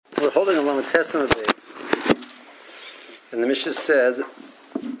we're holding a long testament base, and the Mishnah said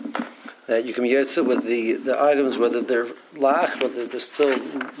that you can be yotze with the items, whether they're lach, whether they're still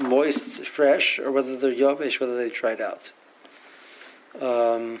moist, fresh, or whether they're yavesh, whether they tried out.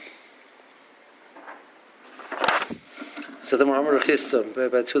 So the Amar Chistam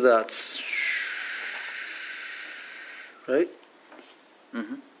by 2 dots, right?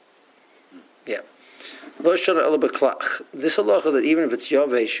 Mm-hmm. Yeah. This halacha that even if it's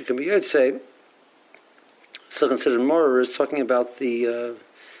yavesh, you can be yotze. Still considered morer is talking about the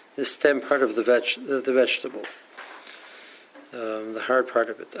stem part of the vegetable, the hard part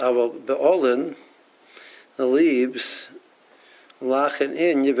of it. Be'olin, the leaves, lachen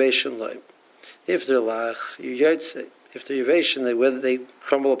in yaveshin loy. If they're lach, you yotze. If they're yaveshin, they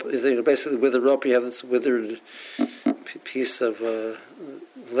crumble up. They basically wither up. You have this withered piece of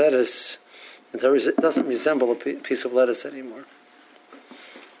lettuce. It doesn't resemble a piece of lettuce anymore,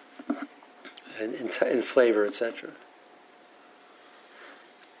 in flavor, etc.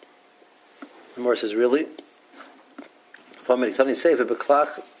 The Gemara says, really? All the Mishnah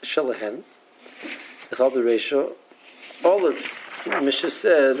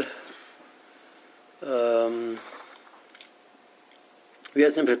said,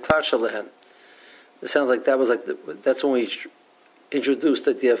 it sounds like that's when we introduced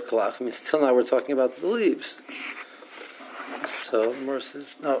the idea of kalach. I mean, until now we're talking about the leaves. So the Gemara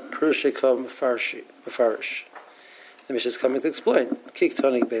says, no, Perushikam Mefarish. The Mishnah is coming to explain. Kik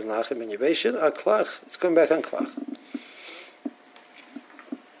tonig bein lachem ben yaveshin, klach. It's going back on klach.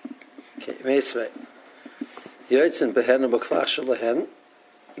 Okay, Meisvei. Yotzin behen b'klach shalehen.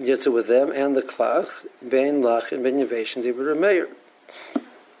 Yotzin with them and the klach bein lachem ben yaveshin dibur meir.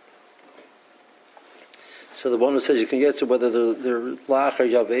 So the one who says you can get to whether they're lach or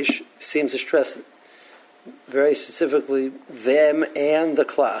yavesh seems to stress very specifically them and the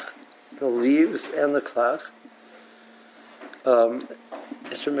klach, the leaves and the klach.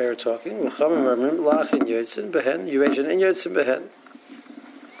 It's from Meir talking. Lach and yotzin behen, yaveshin and yotzin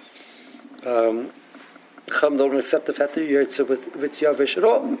behen. Chum don't accept the fact that you're yotzin with yavesh at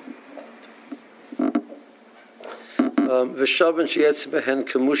all. V'shav and sheyetzin behen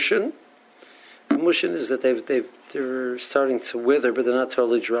kamushin. Kamushin is that they're starting to wither, but they're not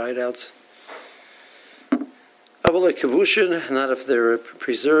totally dried out. Avalei kavushin, not if they're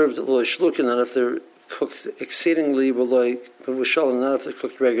preserved. Loy shlukin, not if they're cooked exceedingly. Loy kavushalin, not if they're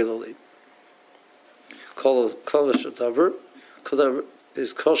cooked regularly. Kol shadavar,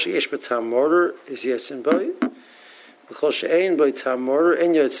 is kol sheyesh b'tam mortar is yotzin bay. Kol she'ein by tam mortar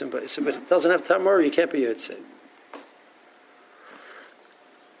and yotzin bay. So, but it doesn't have tam mortar, you can't be yotzin.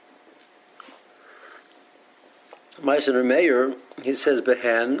 Meiser Meir, he says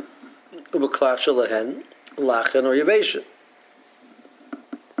behen, ubeklach shalahen, lachen or yaveshin.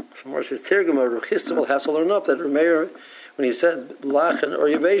 From where it says Tirgum or Ruchista will have to learn up that Meir, when he said lachen or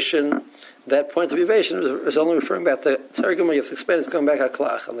yaveshin, that point of yaveshin is only referring back to Tirgum. You have to explain it's going back at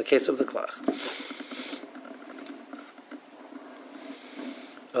klach, on the case of the klach.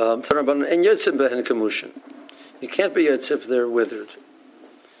 And yotzim behen kamushin. You can't be yotz if they're withered.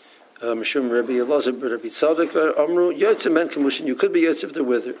 Mishum Rabbi Elazar, Rabbi Tzadok, Amru, Yotzim Ben Kamushin, you could be Yotzim if they're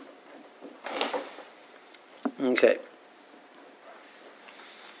withered. Okay.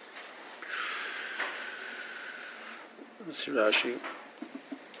 Let's see Rashi.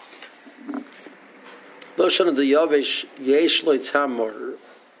 Lo shana de Yavesh Yesh Lo Tam Mortar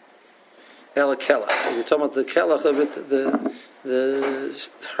Ela Kelach. You're talking about the Kelach of it, the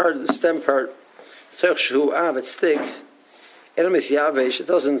hard stem part. Tzach Shu Av, it's thick. Enemis Yavesh, it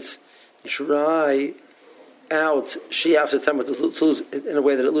doesn't dry out in a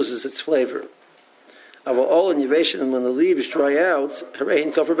way that it loses its flavor. All in yaveshin, when the leaves dry out,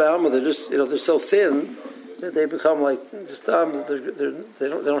 they're just they're so thin that they become like just they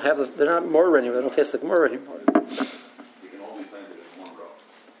don't have they're not more anymore. They don't taste like more anymore. If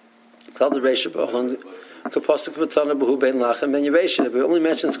it only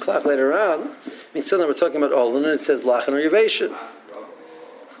mentions klach later on, I mean, still now we're talking about olin, and it says lachen or yaveshin.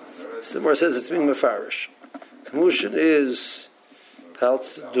 Somewhere says it's being mefarish. Kamushin is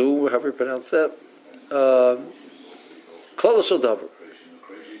paltz, do, however you pronounce that. Kolosal davar.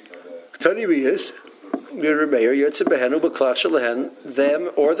 Ktani is Mir Meir Yotzim Behenu B'Klach Shalahen,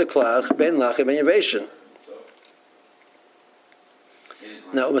 them or the klach ben lachem ben yaveshin.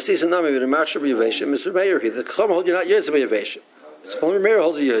 Now, Masisa Nami with a Marsha Yaveshin, Mr. Meir here, the Chum hold you not Yotzim Yaveshin. It's only Meir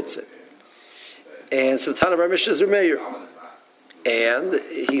holds a Yotzim. And so the Tana of our Mishnah is Meir. And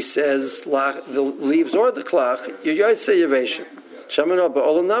he says, the leaves or the klach, you're Yotzim Yaveshin. Shamanah, but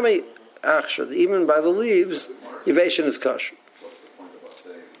Olanami Achshad, even by the leaves, Yaveshin is kosher.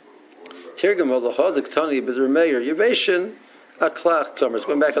 Tirgam al Lahodik Tani B'Dermeir Yevation Aklach Kamers.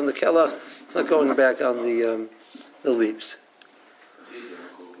 Going back on the Kelach, it's not going back on the leaves.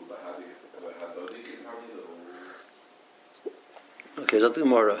 Okay, that's the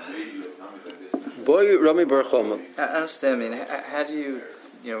Gemara. Boy Rami Bar Choma. I understand. I mean, how do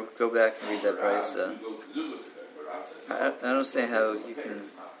you go back and read that brisa? I don't understand how you can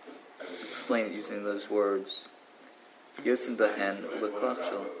explain it using those words. Yotzin behen u'beklach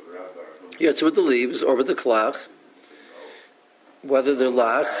shel. Yotzin with the leaves or with the klach, whether they're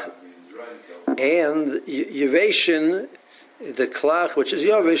lach, and yevation, the klach, which is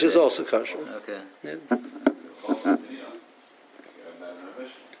yavesh, is also kosher. Okay. Yeah.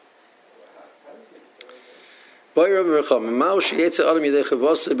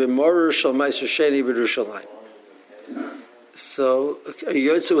 So a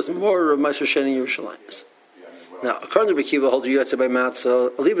yotze with more of Meiser Sheni Yerushalayim. Now, according to Bekiva, holds yotze by matzah.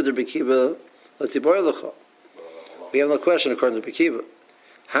 Aliba de Bekiva, letiboy lecha. We have no question according to Bekiva.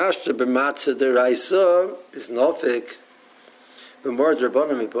 Hashta b'matzah deraisa is nofik. B'mor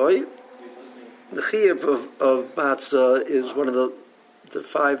derbanim miboy. The chiyuv of matzah is one of the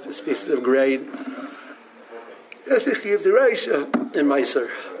 5 species of grain. That's the chiyuv deraisa in Meiser.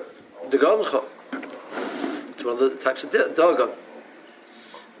 The gancha. It's one of the types of dagan.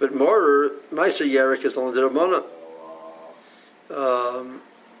 But more Meiser Yerek is only the Ramana.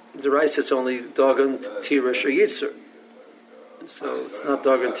 The rice it's only dagan, tirish, or yitzer. So it's not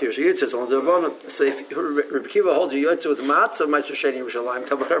dagan, tirish, or yitzer. It's only the Ramana. So if Rabbi Kiva holds you yotzer with the matzah of Meiser Sheni Yerushalayim,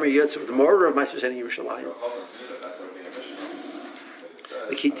 Kavachar yotzer with the mortar of Meiser Sheni Yerushalayim.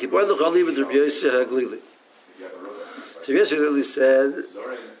 So Rabbi Yosef said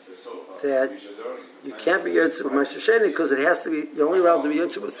that you can't be yotze with Meiser Sheni because it has to be, you're only allowed to be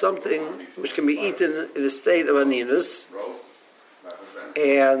yotze with something which can be eaten in a state of aninus,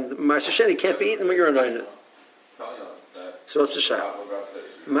 and Meiser Sheni can't be eaten when you're anointed. So what's the shah?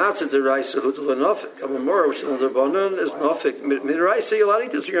 Matzah deraisa hutul nofik. Amamora, which is on the banan, is nofik. Midiraisa, you're allowed to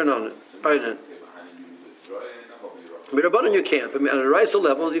eat this when you're anointed. Midrabanan you can't, but on a raisa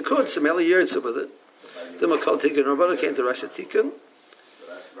level you could. Semeli yotze with it. The makal tikkun. Rabbanan came to raisa tikkun.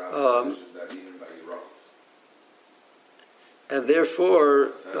 And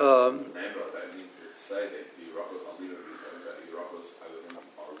therefore,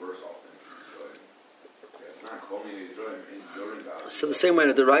 so the same way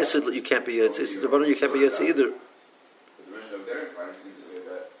that the rice you can't be yotze, the butter you can't be yotze either.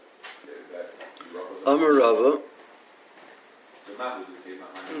 Amar Rava,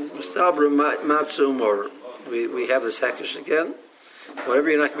 we have this hackish again. Whatever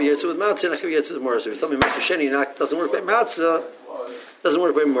you're not going to be yotze with matzah, you're not going to be yotze with mortar. So if you tell me Meiser Sheni doesn't work by matzah, doesn't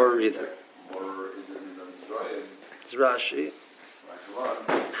work by mortar either. It's Rashi.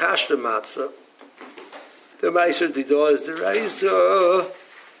 Hashta matzah. The Meiser Dido is the Reisa.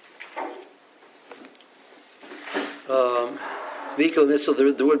 Mikol Nitzel,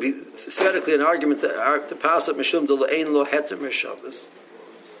 there would be theoretically an argument that the Pasuk Mishum Dula Ein Lo Heter Meshavas.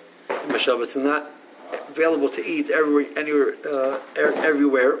 Meshavas are not available to eat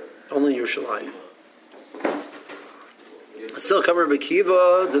everywhere, only in Yerushalayim. Still covered by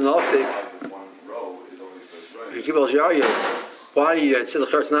Kiva, the Nofik. Kiva is Yaryot. Why do you say the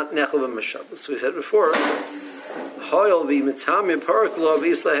Church not Nechel and Meshavas? So we said before, Hoyel vi Mitamim Paraklo of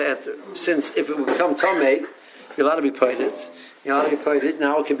Isla Heter. Since if it would become Tomei, you're allowed to be pointed. You're allowed to be pointed.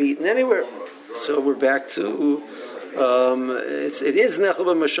 Now it can be eaten anywhere. So we're back to it is Nechel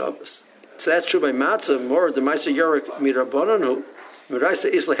and Meshavas. So that's true by matzah. More the Meiser Yerek mirabonanu, miraisa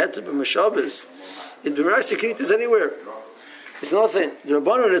isla heter b'mashavos. In miraisa you can eat this anywhere. It's nothing. The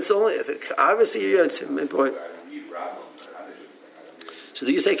rabbanon it's only obviously you're my boy. So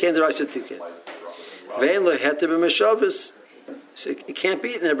do you say can't deraisa tikkun? Vein lo heter b'mashavos. So it can't be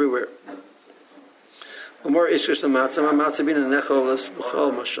eaten everywhere. More ishkush the matzah. My matzah being a necholas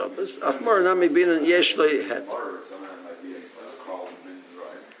b'chol mashavos. Af more nami being a yesh lo heter.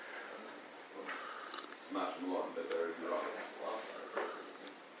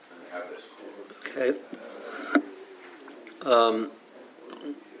 Okay. Now,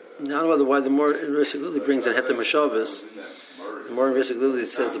 why the more Risik Lili brings in Heter Mashavas, the more Risik Lili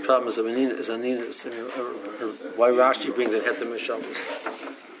says the problem is Aninus. Why Rashi brings in Heter Mashavas.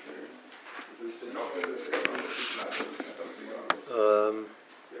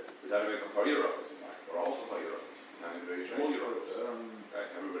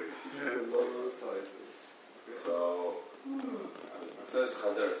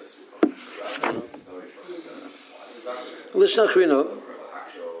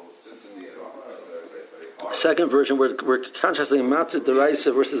 second version, we're contrasting matzah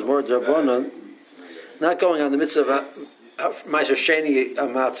deraisa versus more drabanan, not going on the mitzvah of Meiser Sheni of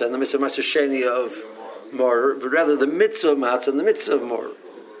matzah and the mitzvah of Meiser Sheni of more, but rather the mitzvah of matzah and the mitzvah of more.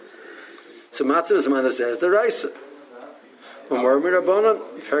 So matzah is mana says deraisa. When we're mirabana,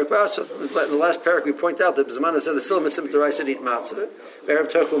 perik basa. In the last parak we point out that Zmana said there's still a mitzvah deraisa to eat matzah,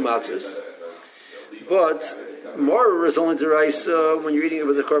 erev tochel matzahs, but more is only deraisa when you're eating it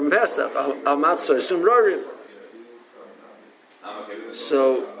with the korban pesach. Al matzah assume rorim.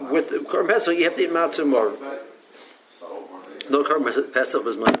 So with the korban pesach you have to eat matzah more. No korban pesach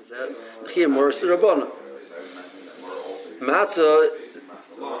was Zmana said. Here more is the rabbanon. Matzah,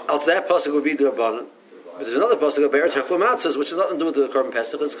 else that pasuk would be the rabbanon. But there's another pasuk of Be'er Techlo Matzahs, which has nothing to do with the korban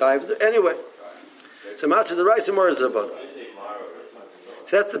pesach. It's chayiv anyway. So matzah the rice and more is the rabbanon.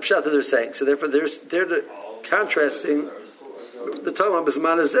 So that's the pshat that they're saying. So therefore, they're contrasting the talking about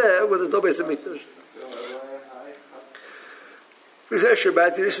Bisman Azeh with the Dobes Hamikdash. This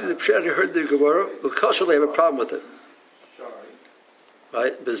is the pshat you heard the Gemara. L'kashal they have a problem with it.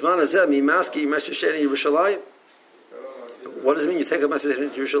 Right? Bisman Azeh mimaski Meiser Sheni Yerushalayim. What does it mean? You take a Meiser Sheni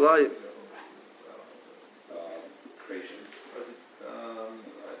to Yerushalayim.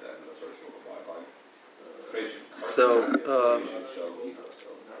 So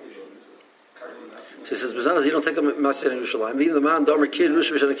he says, "Bezanas, you don't take a Meiser in Yerushalayim. Even the man domer kid rush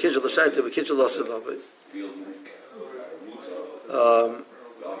v'shan kid shel l'shayt v'kid shel l'asad."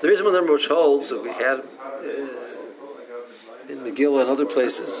 There is one number which holds that we had in Megillah and other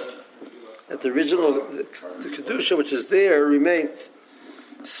places that the original the kedusha which is there remained.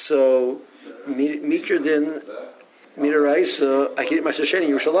 So mikra din midaraisa I can eat Meiser Sheni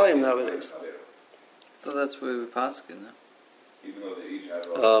in Yerushalayim nowadays. So that's where we pass it, no?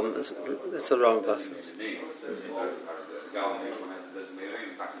 That's the wrong passage.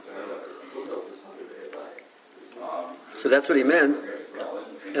 So that's what he meant.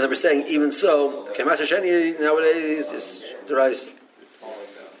 And they were saying, even so, Meiser Sheni nowadays is the rice.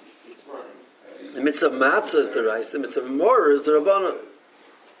 The mitzvah of matzah is the rice. The mitzvah of more is the rabbanon.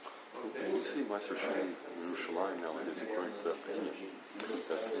 We see Meiser Sheni in Yerushalayim nowadays according to opinion.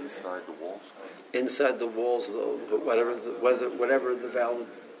 That's inside the walls. Inside the walls, whatever the valid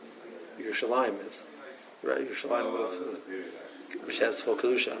Yerushalayim is, right? Yerushalayim, which has full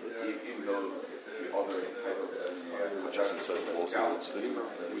kedusha on it. Which is inside the walls of the old city.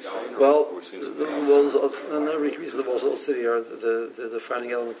 Well, the walls, another reason the walls of the old city are the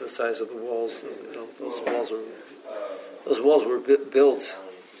defining element, the size of the walls. Those walls were built.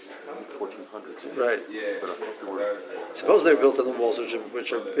 1400s. Right. Suppose they're built on the walls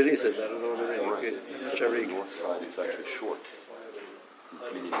which are beneath it. I don't know what I mean. On the north side, it's actually short,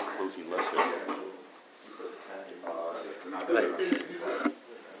 meaning enclosing less area. Right.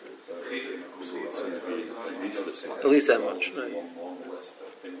 So it's going to be at least this much. At least that much. Right.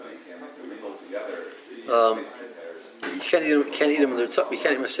 You can't eat them when they're you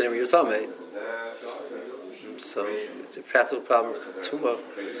can't eat them when you're tummy. So it's a practical problem.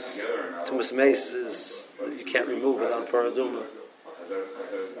 Tumas mace is you can't remove without paraduma.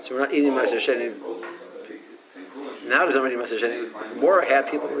 So we're not eating Meiser Sheni. Now there's already Meiser Sheni. More had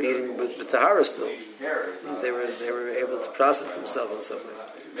people were eating with tahara still. They were able to process themselves in some way.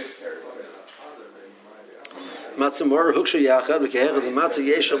 Matzah more huksha yachad v'kehechad the matzah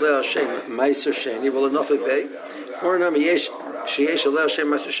yesh aleh Hashem Meiser Sheni well enough of bay. More nami yesh sheyesh aleh Hashem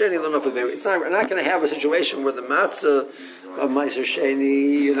Meiser Sheni well enough of bay. We're not going to have a situation where the matzah of Meiser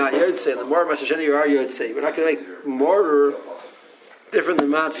Sheni you're not Yotzei, and the more Meiser Sheni you are Yotzei. We're not going to make mortar different than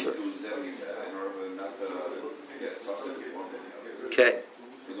matzah. Okay.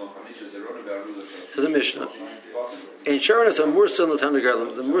 So the Mishnah. In Sharon is a mursa on the Tanna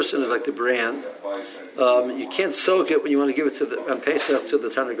Garland. The mursa is like the brand. You can't soak it when you want to give it to on Pesach to the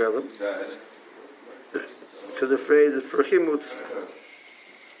Tanna Garland. Because they're afraid that for chimutz.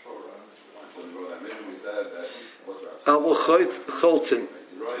 Al choltin.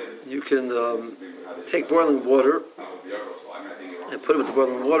 You can take boiling water and put it with the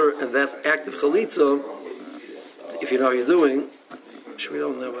boiling water, and that active chalitza, if you know what you're doing, which we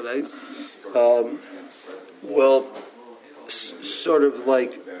don't know what it is, well, sort of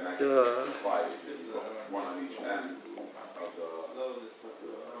like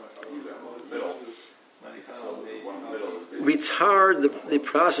retard the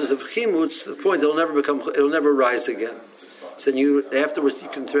process of chimutz to the point it'll never rise again. So then afterwards you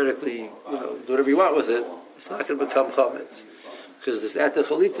can theoretically do whatever you want with it. It's not going to become chametz because this active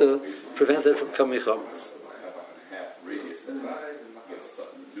chalita prevents it from becoming chametz.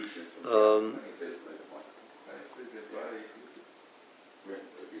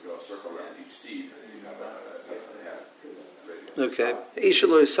 Okay.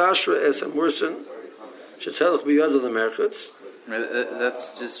 Ishaloi Sashra es Amurson Shetelach Biyad of the Merchutz.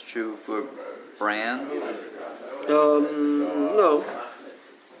 That's just true for bran? No.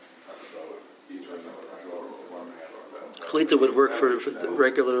 Chalita would work for the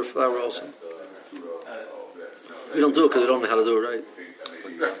regular flour also. We don't do it because we don't know how to do it right.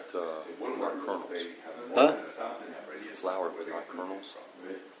 But not kernels. Huh? Flour, but not kernels.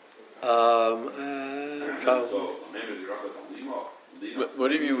 Probably. What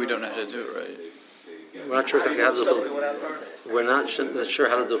do you mean we don't know how to do it right? We're not sure exactly how to do chalita. We're not sure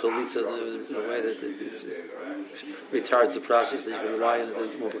how to do chalita in a way that it retards the process that you can rely on it,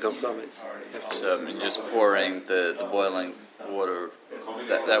 that it won't become chametz. So just pouring the boiling water,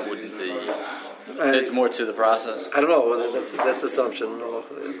 that wouldn't be. It's more to the process. I don't know. That's the assumption.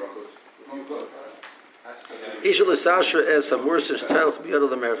 Isha l'sasha es hamursin sh'tayl b'yad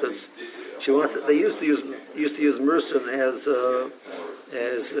the merchutz. She wants. They used to use mursin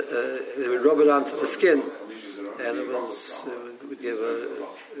as they would rub it onto the skin, and it would give a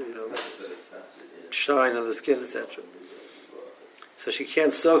shine on the skin, etc. So she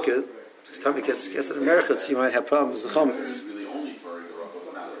can't soak it. By the time it gets to the merchutz, you might have problems with the chametz.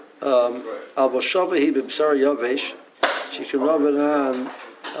 Al b'shavahi b'bsar yavesh. She can rub it on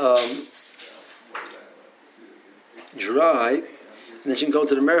dry, and then she can go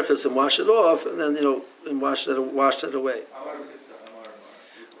to the merchutz and wash it off, and then and wash that away.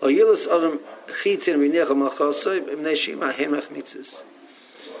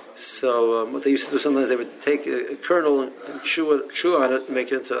 So what they used to do sometimes, they would take a kernel and chew on it, and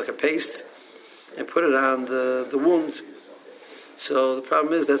make it into like a paste, and put it on the wound. So the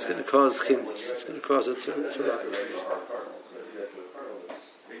problem is that's going to cause chintz. It's going to cause it to rot.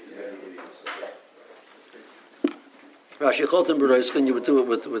 Rashi Cholton Beroiskin, you would do it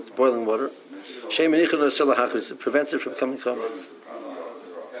with boiling water. Shem Enichon Selahachus, it prevents it from becoming chametz.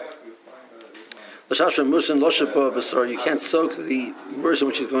 L'shashra Musin Loshepa Basar, you can't soak the musin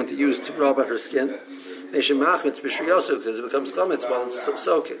which she's going to use to rub on her skin. Neshem Machmitz B'Shriyosu, because it becomes chametz while it's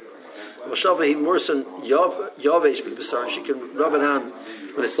soaking. L'shavahi Musin Yavesh B'Basar, she can rub it on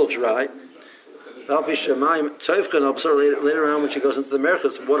when it's still dry. Later on, when she goes into the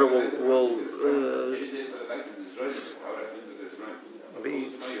merchutz, water will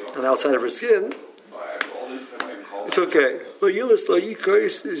be on the outside of her skin. It's okay. But Yulis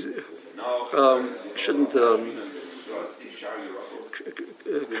Loyikos is shouldn't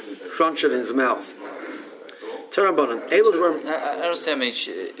crunch it in his mouth. Terambonim. I understand. I mean,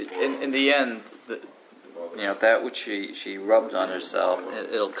 in the end, that which she rubbed on herself,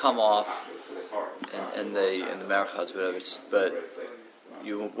 it'll come off. And the merchutz, whatever. But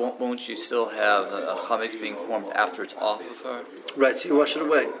won't you still have a chametz being formed after it's off of her? Right. So you wash it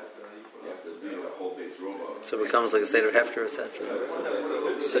away. So it becomes like a seder hefker, etc.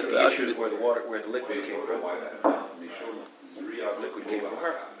 So the issue is where the liquid came from. Liquid came from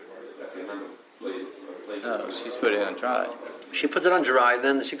her. No, she's putting it on dry. She puts it on dry,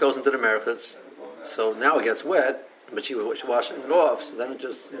 then she goes into the merchutz. So now it gets wet. But she was washing it off, so then it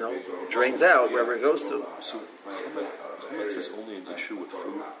just, drains out wherever it goes to. So, chametz is only an issue with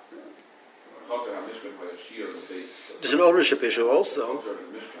food? There's an ownership issue also.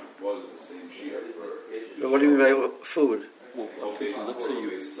 But what do you mean by food? Well, I'm thinking, let's say you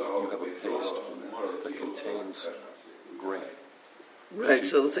have a paste that contains grain. Right,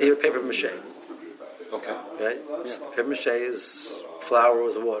 so let's say you have paper mache. Okay. Right? Yeah. Paper mache is flour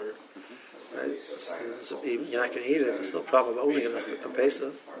with water. Right? So you're not going to eat it. It's still a problem of owning it on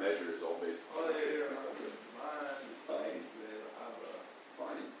Pesach.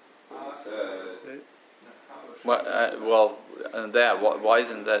 Why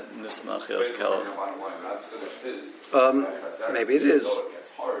isn't that Nusma Chilas Kelah? Maybe it is.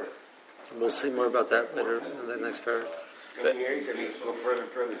 We'll see more about that later in the next paragraph. But here you can go further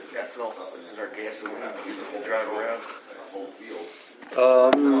and further. Ethanol is our gas that we use it to drive around.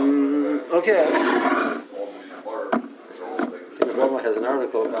 Okay.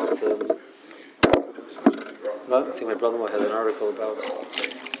 I think my brother-in-law has an article about.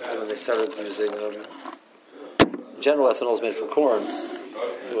 When they started using general ethanol is made from corn.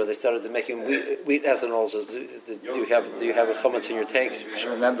 Where they started making wheat ethanols. Do you have a chametz in your tank? I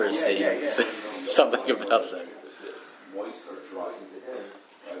remember seeing something about that.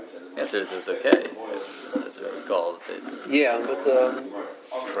 The answer is it was okay. That's what I recall. Yeah, but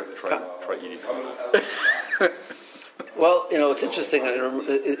Try eating some. well, it's interesting.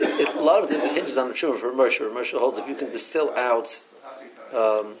 A lot of it hinges on the truth for Moshe. Moshe holds if you can distill out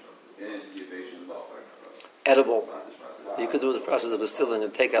edible You could do the process of distilling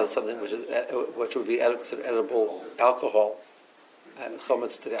and take out something which would be considered edible alcohol,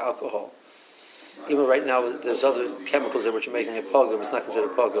 chametz to the alcohol. Even right now, there's other chemicals in which you're making a pogum. It's not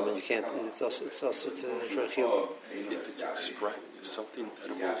considered pogum, and you can't. It's also for chila. If it's if something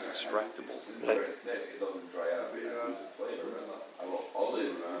edible is extractable, Right.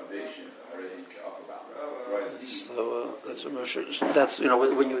 So that's what Moshe. That's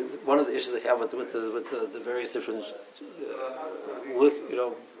when you one of the issues they have with the various different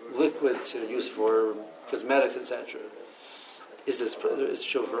liquids used for cosmetics, etc. Is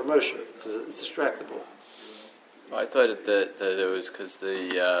true for Moshe because it's extractable. Well, I thought that it was because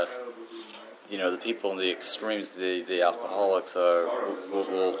the people in the extremes, the alcoholics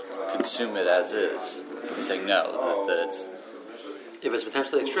will consume it as is. You're saying no, that it's. If it's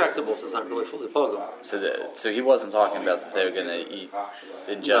potentially extractable, so it's not really fully pogum. So he wasn't talking about that they're going to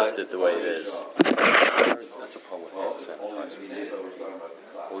ingest it the way it is. That's a problem with hand sanitizer.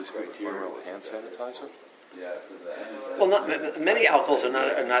 Always bacteria with hand sanitizer. Well, many alcohols are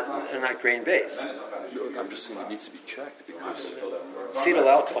not grain based. I'm just saying it needs to be checked because Cetyl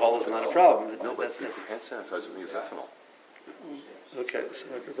alcohol is not a problem. Hand sanitizer means ethanol. Okay, so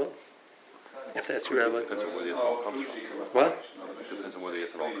if that's true, It depends on where the ethanol comes from. What? It depends on where the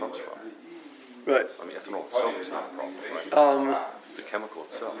ethanol comes from. Right. I mean, ethanol itself is not a problem, right? The chemical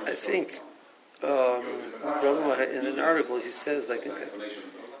itself. I think in an article he says what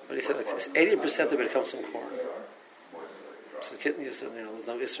he said 80% of it comes from corn. So kidneys, there's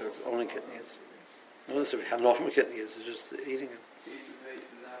no issue of owning kidneys. No issue of having from kidneys. It's just eating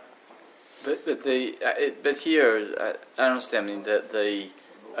them. But here I don't understand. I mean that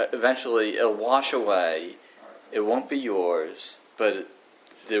eventually it'll wash away. It won't be yours, but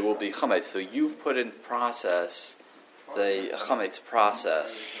there will be chametz. So you've put in process the chametz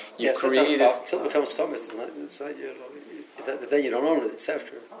process. You've created until it becomes chametz. It's not your. Then you don't own it. It's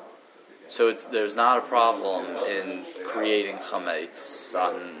after. So there's not a problem in creating chametz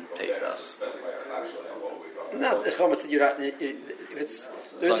on Pesach. Not the chametz.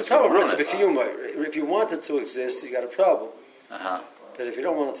 There's a problem. If you want it to exist, you got a problem. But if you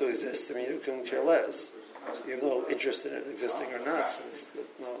don't want it to exist, you can care less. So you have no interest in it existing or not. So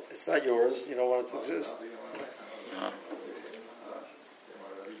it's not yours. You don't want it to exist.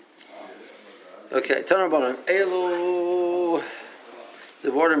 Okay, Tanarbanan Elu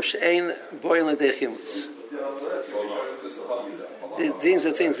the word she'ein boiling dechimus. These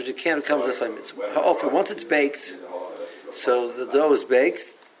are things which you can't come to chametz. Once it's baked, so the dough is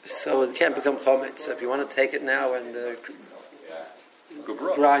baked, so it can't become chametz. So if you want to take it now and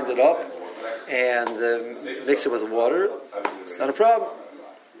grind it up and mix it with water, it's not a problem.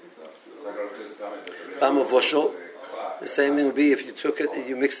 Bamavushal. The same thing would be if you took it and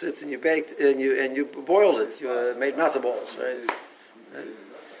you mixed it and you baked and you boiled it. You made matzah balls, right?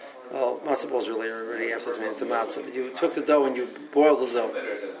 Well, matzah balls really are already after it's made into matzah. But you took the dough and you boiled the dough.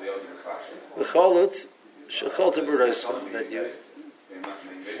 V'cholut shecholta b'roischa, that you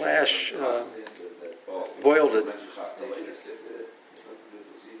flash boiled it.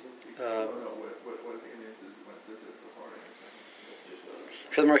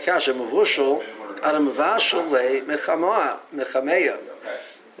 For the markasha mavushal adam mavashal le mechameya.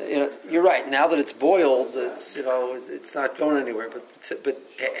 You're right. Now that it's boiled, it's not going anywhere. But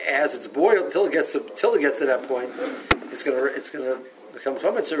as it's boiled, until it gets to that point, it's gonna become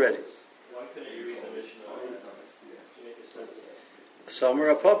chametz already. So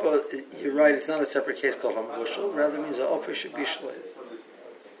Amar Papa, you're right. It's not a separate case called hamavushal. Rather, it means the offer should be shleid.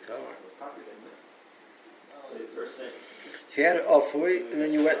 If you had it ofui, and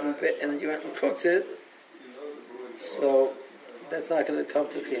then you went and cooked it, so that's not going to come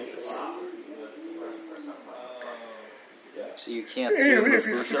to chimus. So you can't do a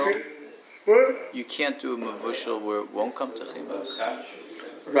mavushal. You can't do a mavushal where it won't come to chimus.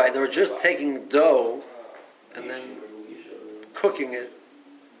 Right. They were just taking dough and then cooking it.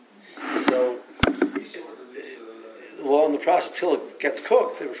 So along the process till it gets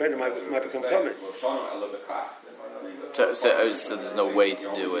cooked, they're afraid it might become chametz. So there's no way to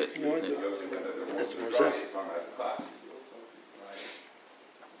do it. No way to do it. That's more sense.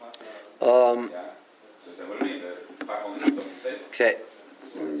 Okay.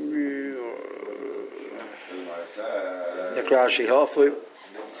 Rashi halfway.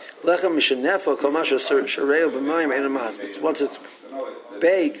 Lechem mishenefa komasha sharei b'mayim ain't a machmitz. Once it's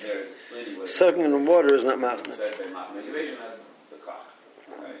baked, soaking in the water is not machmitz.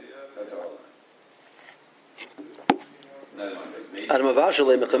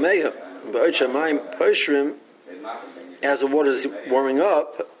 As the water is warming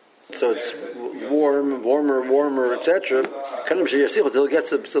up, So it's warmer, etc. Until it gets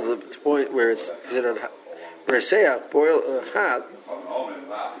to the point where it's considered hot.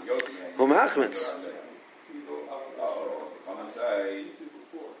 Humachmitz.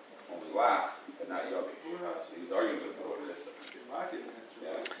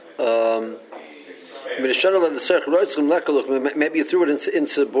 Maybe you threw it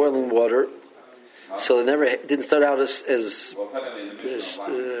into boiling water, so it didn't start out as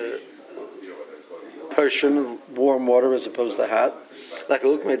Persian warm water as opposed to hot. That's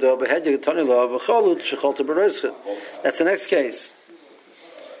the next case.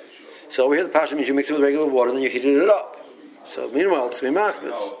 So over here the Pasha means you mix it with regular water, then you heated it up. So meanwhile it's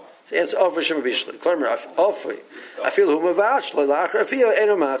mimachmitz. So it's offer shema bishli. Klarmer offer. I feel humavash lelachar. I feel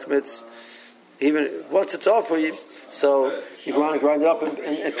enomachmitz. Even once it's off for you, so you go on and grind it up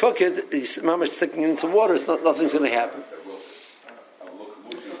and cook it. Mama's sticking it into water. Nothing's going to happen.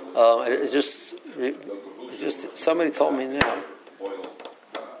 Just somebody told me now.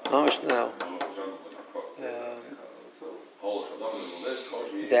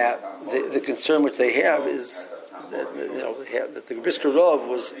 That the concern which they have is that that the Brisker Rav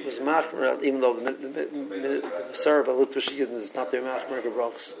was machmer, even though the syrup of Lithuanian is not their machmer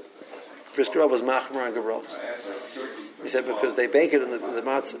gebrachs. Brisker Rav was machmer and gebrachs. He said because they bake it in the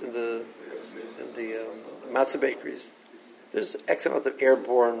matzah bakeries. There's X amount of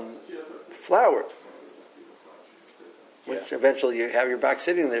airborne flour, which eventually you have your box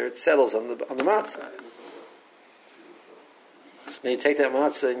sitting there. It settles on the matzah. Then you take that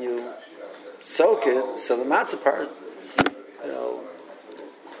matzah and you soak it, so the matzah part, I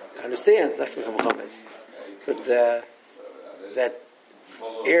understand, it's not going to become hummus. But that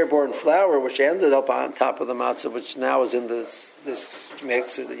airborne flour, which ended up on top of the matzah, which now is in this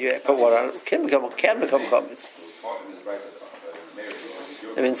mix, that you put water on it, can become hummus.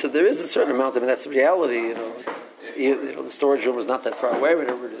 So there is a certain amount. That's the reality. The storage room is not that far away.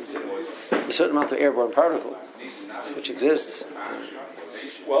 Whatever it is, there's a certain amount of airborne particles which exists.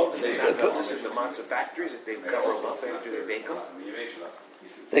 Well, is it the matzah factories that they cover them up after they bake them?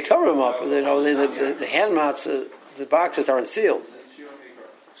 They cover them up. The hand matzah, the boxes aren't sealed.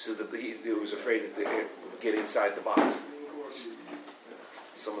 So he was afraid that they would get inside the box.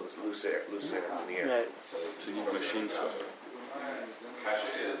 Some of the loose air in the air. Right. So you have machine stuff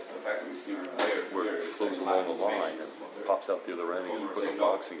where it flows along the line and pops out the other end and gets put in the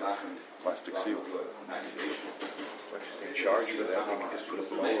box and gets plastic sealed. As much as they charge for that, they can just put a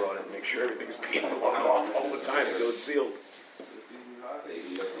blower on it and make sure everything's being blown off all the time until it's sealed.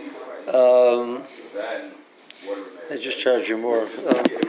 They just charge you more.